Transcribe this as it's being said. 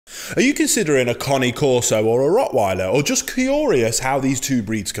Are you considering a Cane Corso or a Rottweiler, or just curious how these two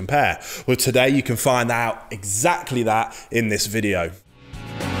breeds compare? Well, today you can find out exactly that in this video.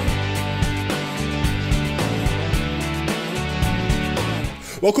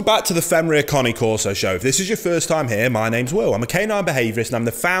 Welcome back to the Fenrir Cane Corso Show. If this is your first time here, my name's Will. I'm a canine behaviourist and I'm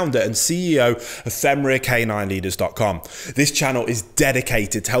the founder and CEO of FenrirCanineLeaders.com. This channel is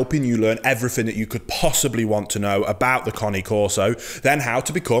dedicated to helping you learn everything that you could possibly want to know about the Cane Corso, then how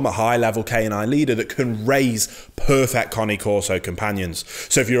to become a high-level canine leader that can raise perfect Cane Corso companions.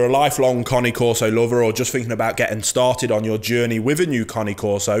 So if you're a lifelong Cane Corso lover or just thinking about getting started on your journey with a new Cane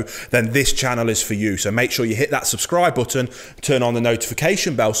Corso, then this channel is for you. So make sure you hit that subscribe button, turn on the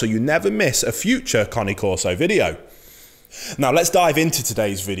notification bell so you never miss a future Cane Corso video. Now let's dive into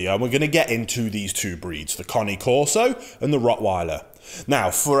today's video and we're going to get into these two breeds, the Cane Corso and the Rottweiler.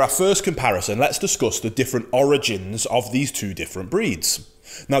 Now for our first comparison, let's discuss the different origins of these two different breeds.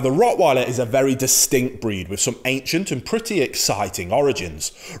 Now the Rottweiler is a very distinct breed with some ancient and pretty exciting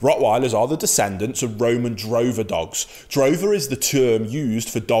origins. Rottweilers are the descendants of Roman drover dogs. Drover is the term used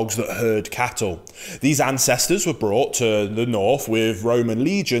for dogs that herd cattle. These ancestors were brought to the north with Roman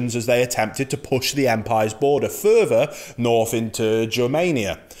legions as they attempted to push the empire's border further north into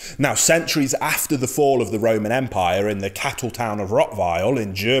Germania. Now, centuries after the fall of the Roman Empire, in the cattle town of Rottweil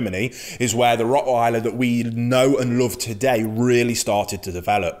in Germany is where the Rottweiler that we know and love today really started to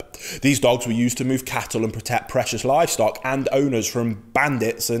develop. These dogs were used to move cattle and protect precious livestock and owners from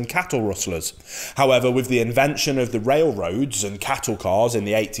bandits and cattle rustlers. However, with the invention of the railroads and cattle cars in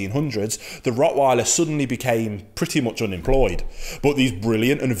the 1800s, the Rottweiler suddenly became pretty much unemployed. But these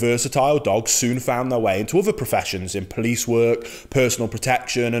brilliant and versatile dogs soon found their way into other professions in police work, personal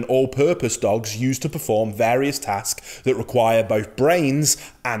protection, and all-purpose dogs used to perform various tasks that require both brains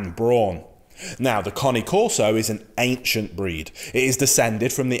and brawn. Now, the Cane Corso is an ancient breed. It is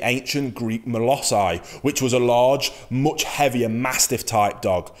descended from the ancient Greek Molossi, which was a large, much heavier Mastiff-type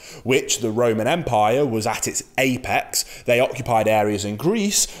dog, which the Roman Empire was at its apex. They occupied areas in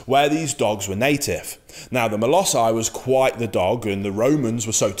Greece where these dogs were native. Now, the Molossi was quite the dog, and the Romans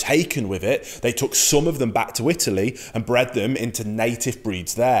were so taken with it, they took some of them back to Italy and bred them into native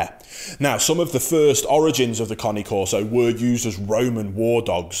breeds there. Now, some of the first origins of the Cane Corso were used as Roman war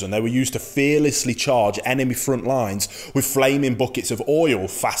dogs, and they were used to fearlessly charge enemy front lines with flaming buckets of oil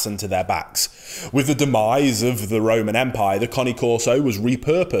fastened to their backs. With the demise of the Roman Empire, the Cane Corso was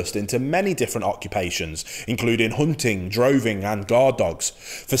repurposed into many different occupations, including hunting, droving, and guard dogs.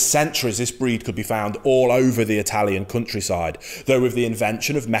 For centuries, this breed could be found all over the Italian countryside, though with the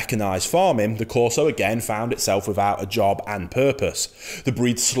invention of mechanised farming, the Corso again found itself without a job and purpose. The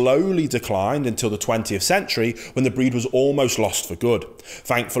breed slowly declined until the 20th century when the breed was almost lost for good.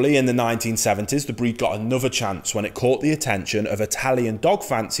 Thankfully, in the 1970s, the breed got another chance when it caught the attention of Italian dog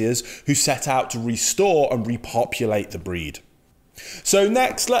fanciers who set out to restore and repopulate the breed. So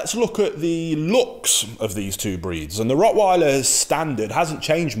next, let's look at the looks of these two breeds, and the Rottweiler standard hasn't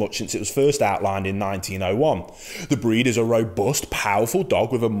changed much since it was first outlined in 1901. The breed is a robust, powerful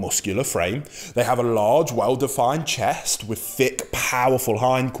dog with a muscular frame. They have a large, well-defined chest with thick, powerful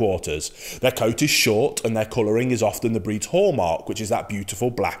hindquarters. Their coat is short and their colouring is often the breed's hallmark, which is that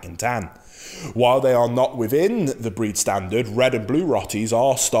beautiful black and tan. While they are not within the breed standard, red and blue Rotties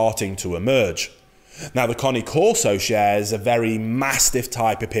are starting to emerge. Now, the Cane Corso shares a very Mastiff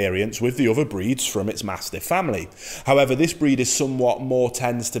type appearance with the other breeds from its Mastiff family. However, this breed is somewhat more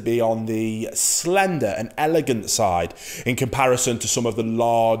tends to be on the slender and elegant side in comparison to some of the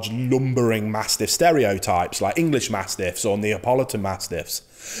large lumbering Mastiff stereotypes like English Mastiffs or Neapolitan Mastiffs.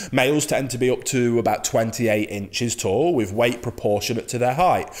 Males tend to be up to about 28 inches tall with weight proportionate to their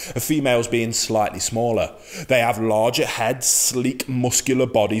height, and females being slightly smaller. They have larger heads, sleek muscular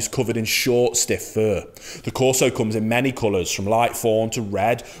bodies covered in short stiff fur. The Corso comes in many colours from light fawn to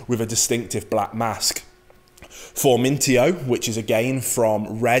red with a distinctive black mask. Formintio, which is again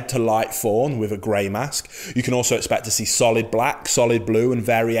from red to light fawn with a grey mask. You can also expect to see solid black, solid blue and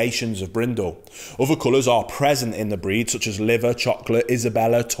variations of brindle. Other colours are present in the breed such as liver, chocolate,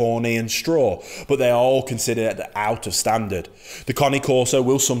 Isabella, tawny and straw, but they are all considered out of standard. The Cane Corso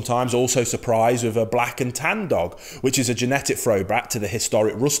will sometimes also surprise with a black and tan dog, which is a genetic throwback to the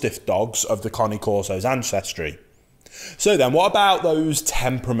historic Rustiff dogs of the Cane Corso's ancestry. So then, what about those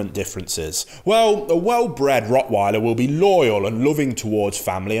temperament differences? Well, a well-bred Rottweiler will be loyal and loving towards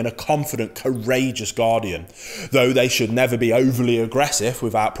family and a confident, courageous guardian, though they should never be overly aggressive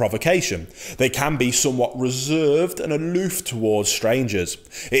without provocation. They can be somewhat reserved and aloof towards strangers.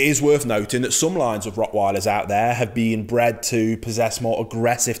 It is worth noting that some lines of Rottweilers out there have been bred to possess more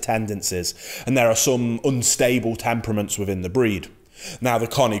aggressive tendencies, and there are some unstable temperaments within the breed. Now, the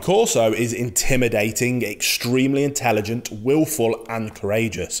Cane Corso is intimidating, extremely intelligent, willful and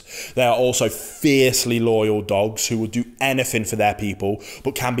courageous. They are also fiercely loyal dogs who will do anything for their people,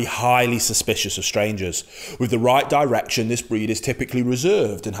 but can be highly suspicious of strangers. With the right direction, this breed is typically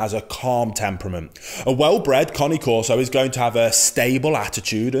reserved and has a calm temperament. A well-bred Cane Corso is going to have a stable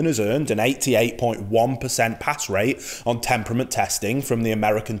attitude and has earned an 88.1% pass rate on temperament testing from the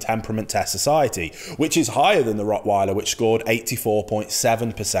American Temperament Test Society, which is higher than the Rottweiler, which scored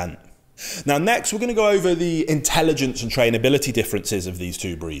 84.7%. Now next we're going to go over the intelligence and trainability differences of these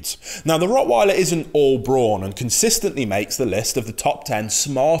two breeds. Now the Rottweiler isn't all brawn and consistently makes the list of the top 10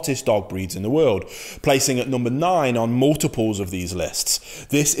 smartest dog breeds in the world, placing at number 9 on multiples of these lists.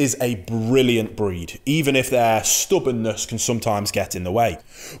 This is a brilliant breed, even if their stubbornness can sometimes get in the way.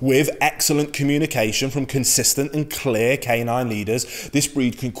 With excellent communication from consistent and clear canine leaders, this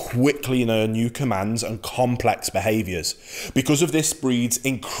breed can quickly learn new commands and complex behaviours. Because of this breed's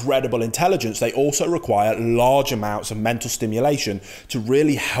incredible intelligence, they also require large amounts of mental stimulation to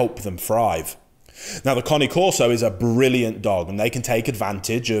really help them thrive. Now the Cane Corso is a brilliant dog and they can take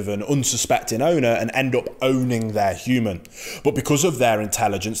advantage of an unsuspecting owner and end up owning their human. But because of their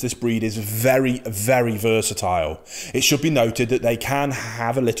intelligence, this breed is very, very versatile. It should be noted that they can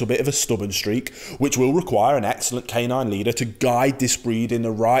have a little bit of a stubborn streak, which will require an excellent canine leader to guide this breed in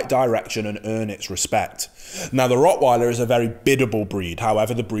the right direction and earn its respect. Now the Rottweiler is a very biddable breed,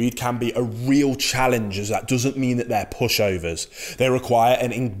 however the breed can be a real challenge, as that doesn't mean that they're pushovers. They require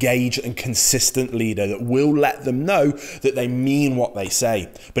an engaged and consistent leader that will let them know that they mean what they say.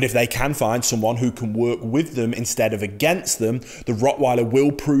 But if they can find someone who can work with them instead of against them, the Rottweiler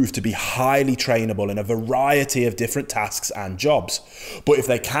will prove to be highly trainable in a variety of different tasks and jobs. But if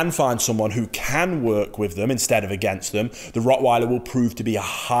they can find someone who can work with them instead of against them, the Rottweiler will prove to be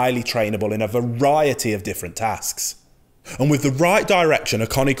highly trainable in a variety of different tasks. And with the right direction, a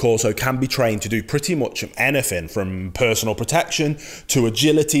Cane Corso can be trained to do pretty much anything from personal protection to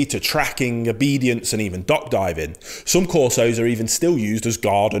agility to tracking, obedience and even dock diving. Some Corsos are even still used as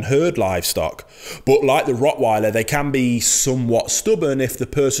guard and herd livestock. But like the Rottweiler, they can be somewhat stubborn if the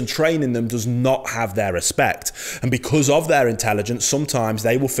person training them does not have their respect. And because of their intelligence, sometimes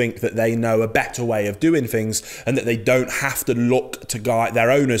they will think that they know a better way of doing things and that they don't have to look to guide their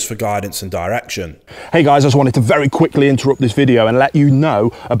owners for guidance and direction. Hey guys, I just wanted to very quickly interrupt this video and let you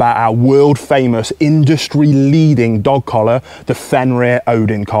know about our world famous industry leading dog collar, the Fenrir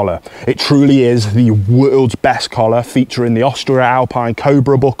ODIN collar. It truly is the world's best collar, featuring the Austria Alpine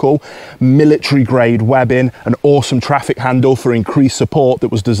Cobra buckle, military grade webbing, an awesome traffic handle for increased support that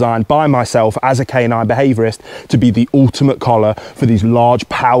was designed by myself as a canine behaviourist to be the ultimate collar for these large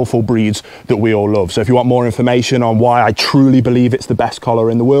powerful breeds that we all love. So if you want more information on why I truly believe it's the best collar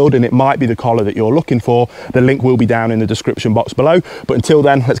in the world and it might be the collar that you're looking for, the link will be down in the description box below. But until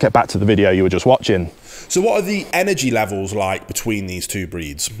then, let's get back to the video you were just watching. So what are the energy levels like between these two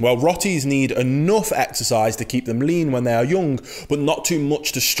breeds? Well, Rotties need enough exercise to keep them lean when they are young, but not too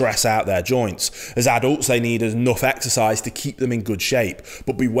much to stress out their joints. As adults, they need enough exercise to keep them in good shape,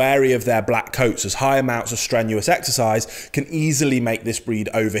 but be wary of their black coats, as high amounts of strenuous exercise can easily make this breed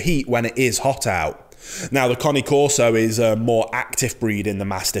overheat when it is hot out. Now, the Cane Corso is a more active breed in the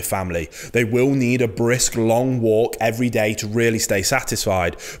Mastiff family. They will need a brisk, long walk every day to really stay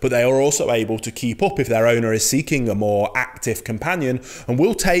satisfied, but they are also able to keep up if their owner is seeking a more active companion and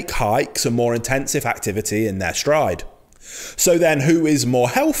will take hikes and more intensive activity in their stride. So then, who is more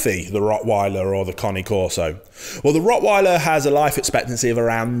healthy, the Rottweiler or the Cane Corso? Well, the Rottweiler has a life expectancy of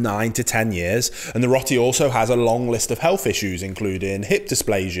around 9 to 10 years, and the Rottie also has a long list of health issues, including hip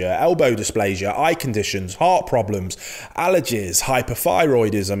dysplasia, elbow dysplasia, eye conditions, heart problems, allergies,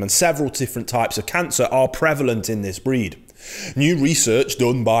 hyperthyroidism, and several different types of cancer are prevalent in this breed. New research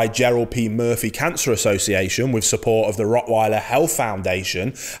done by Gerald P. Murphy Cancer Association with support of the Rottweiler Health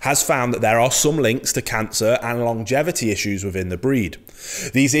Foundation has found that there are some links to cancer and longevity issues within the breed.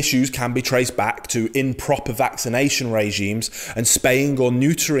 These issues can be traced back to improper vaccination regimes and spaying or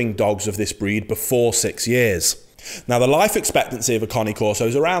neutering dogs of this breed before 6 years. Now, the life expectancy of a Cane Corso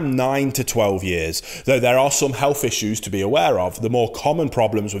is around 9 to 12 years, though there are some health issues to be aware of. The more common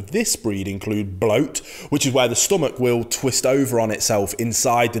problems with this breed include bloat, which is where the stomach will twist over on itself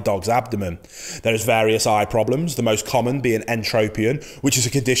inside the dog's abdomen. There is various eye problems, the most common being entropion, which is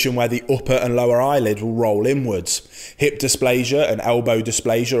a condition where the upper and lower eyelid will roll inwards. Hip dysplasia and elbow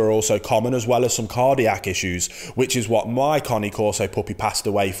dysplasia are also common, as well as some cardiac issues, which is what my Cane Corso puppy passed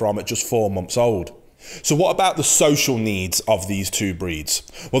away from at just 4 months old. So what about the social needs of these two breeds?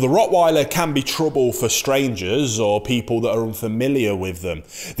 Well, the Rottweiler can be trouble for strangers or people that are unfamiliar with them.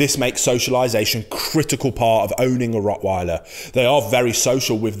 This makes socialisation a critical part of owning a Rottweiler. They are very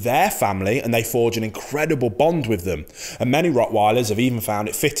social with their family and they forge an incredible bond with them. And many Rottweilers have even found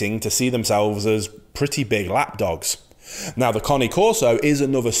it fitting to see themselves as pretty big lap dogs. Now, the Cane Corso is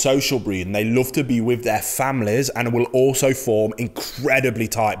another social breed and they love to be with their families and will also form incredibly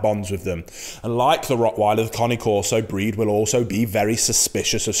tight bonds with them. And like the Rottweiler, the Cane Corso breed will also be very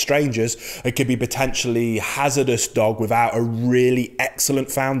suspicious of strangers. It could be potentially hazardous dog without a really excellent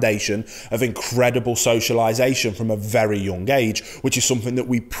foundation of incredible socialisation from a very young age, which is something that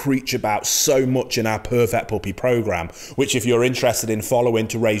we preach about so much in our Perfect Puppy programme, which if you're interested in following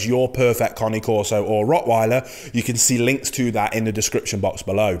to raise your perfect Cane Corso or Rottweiler, you can see links to that in the description box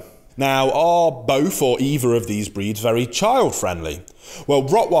below. Now, are both or either of these breeds very child friendly? Well,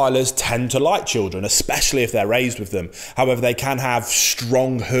 Rottweilers tend to like children, especially if they're raised with them. However, they can have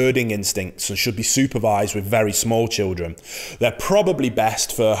strong herding instincts and should be supervised with very small children. They're probably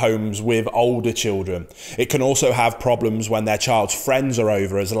best for homes with older children. It can also have problems when their child's friends are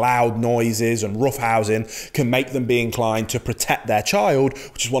over, as loud noises and roughhousing can make them be inclined to protect their child,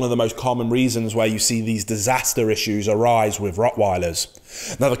 which is one of the most common reasons where you see these disaster issues arise with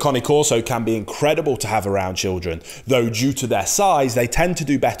Rottweilers. Now, the Cane Corso can be incredible to have around children, though due to their size, they tend to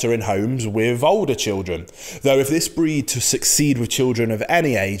do better in homes with older children. Though if this breed to succeed with children of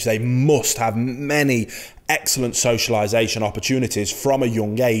any age, they must have many excellent socialisation opportunities from a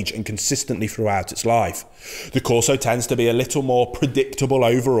young age and consistently throughout its life. The Corso tends to be a little more predictable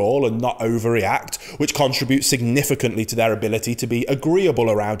overall and not overreact, which contributes significantly to their ability to be agreeable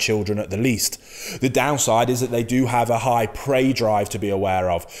around children at the least. The downside is that they do have a high prey drive to be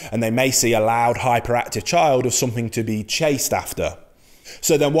aware of, and they may see a loud, hyperactive child as something to be chased after.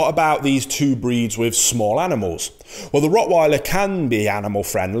 So then what about these two breeds with small animals? Well, the Rottweiler can be animal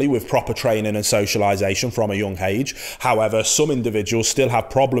friendly with proper training and socialisation from a young age. However, some individuals still have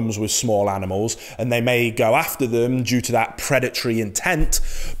problems with small animals and they may go after them due to that predatory intent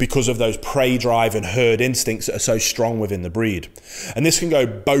because of those prey drive and herd instincts that are so strong within the breed. And this can go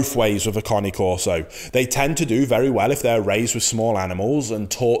both ways with a Cane Corso. They tend to do very well if they're raised with small animals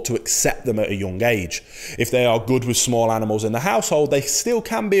and taught to accept them at a young age. If they are good with small animals in the household, they still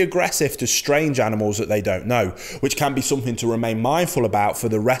can be aggressive to strange animals that they don't know, which can be something to remain mindful about for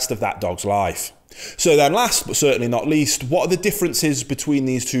the rest of that dog's life. So then last but certainly not least, what are the differences between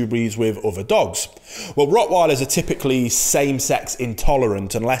these two breeds with other dogs? Well, Rottweilers are typically same-sex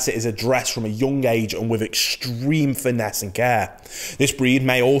intolerant unless it is addressed from a young age and with extreme finesse and care. This breed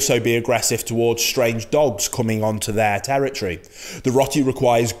may also be aggressive towards strange dogs coming onto their territory. The Rottie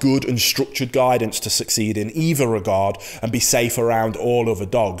requires good and structured guidance to succeed in either regard and be safe around all other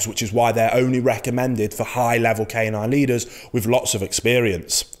dogs, which is why they're only recommended for high-level canine leaders with lots of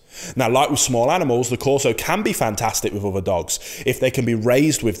experience. Now, like with small animals, the Corso can be fantastic with other dogs. If they can be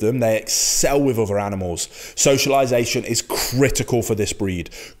raised with them, they excel with other animals. Socialisation is critical for this breed.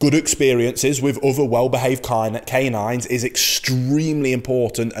 Good experiences with other well-behaved canines is extremely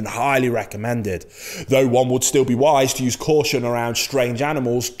important and highly recommended, though one would still be wise to use caution around strange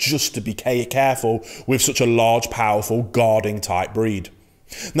animals just to be careful with such a large, powerful, guarding type breed.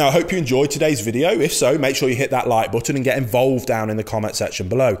 Now, I hope you enjoyed today's video. If so, make sure you hit that like button and get involved down in the comment section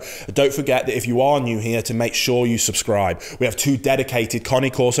below. Don't forget that if you are new here, to make sure you subscribe. We have 2 dedicated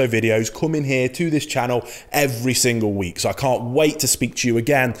Cane Corso videos coming here to this channel every single week. So I can't wait to speak to you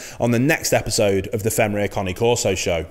again on the next episode of the Fenrir Cane Corso Show.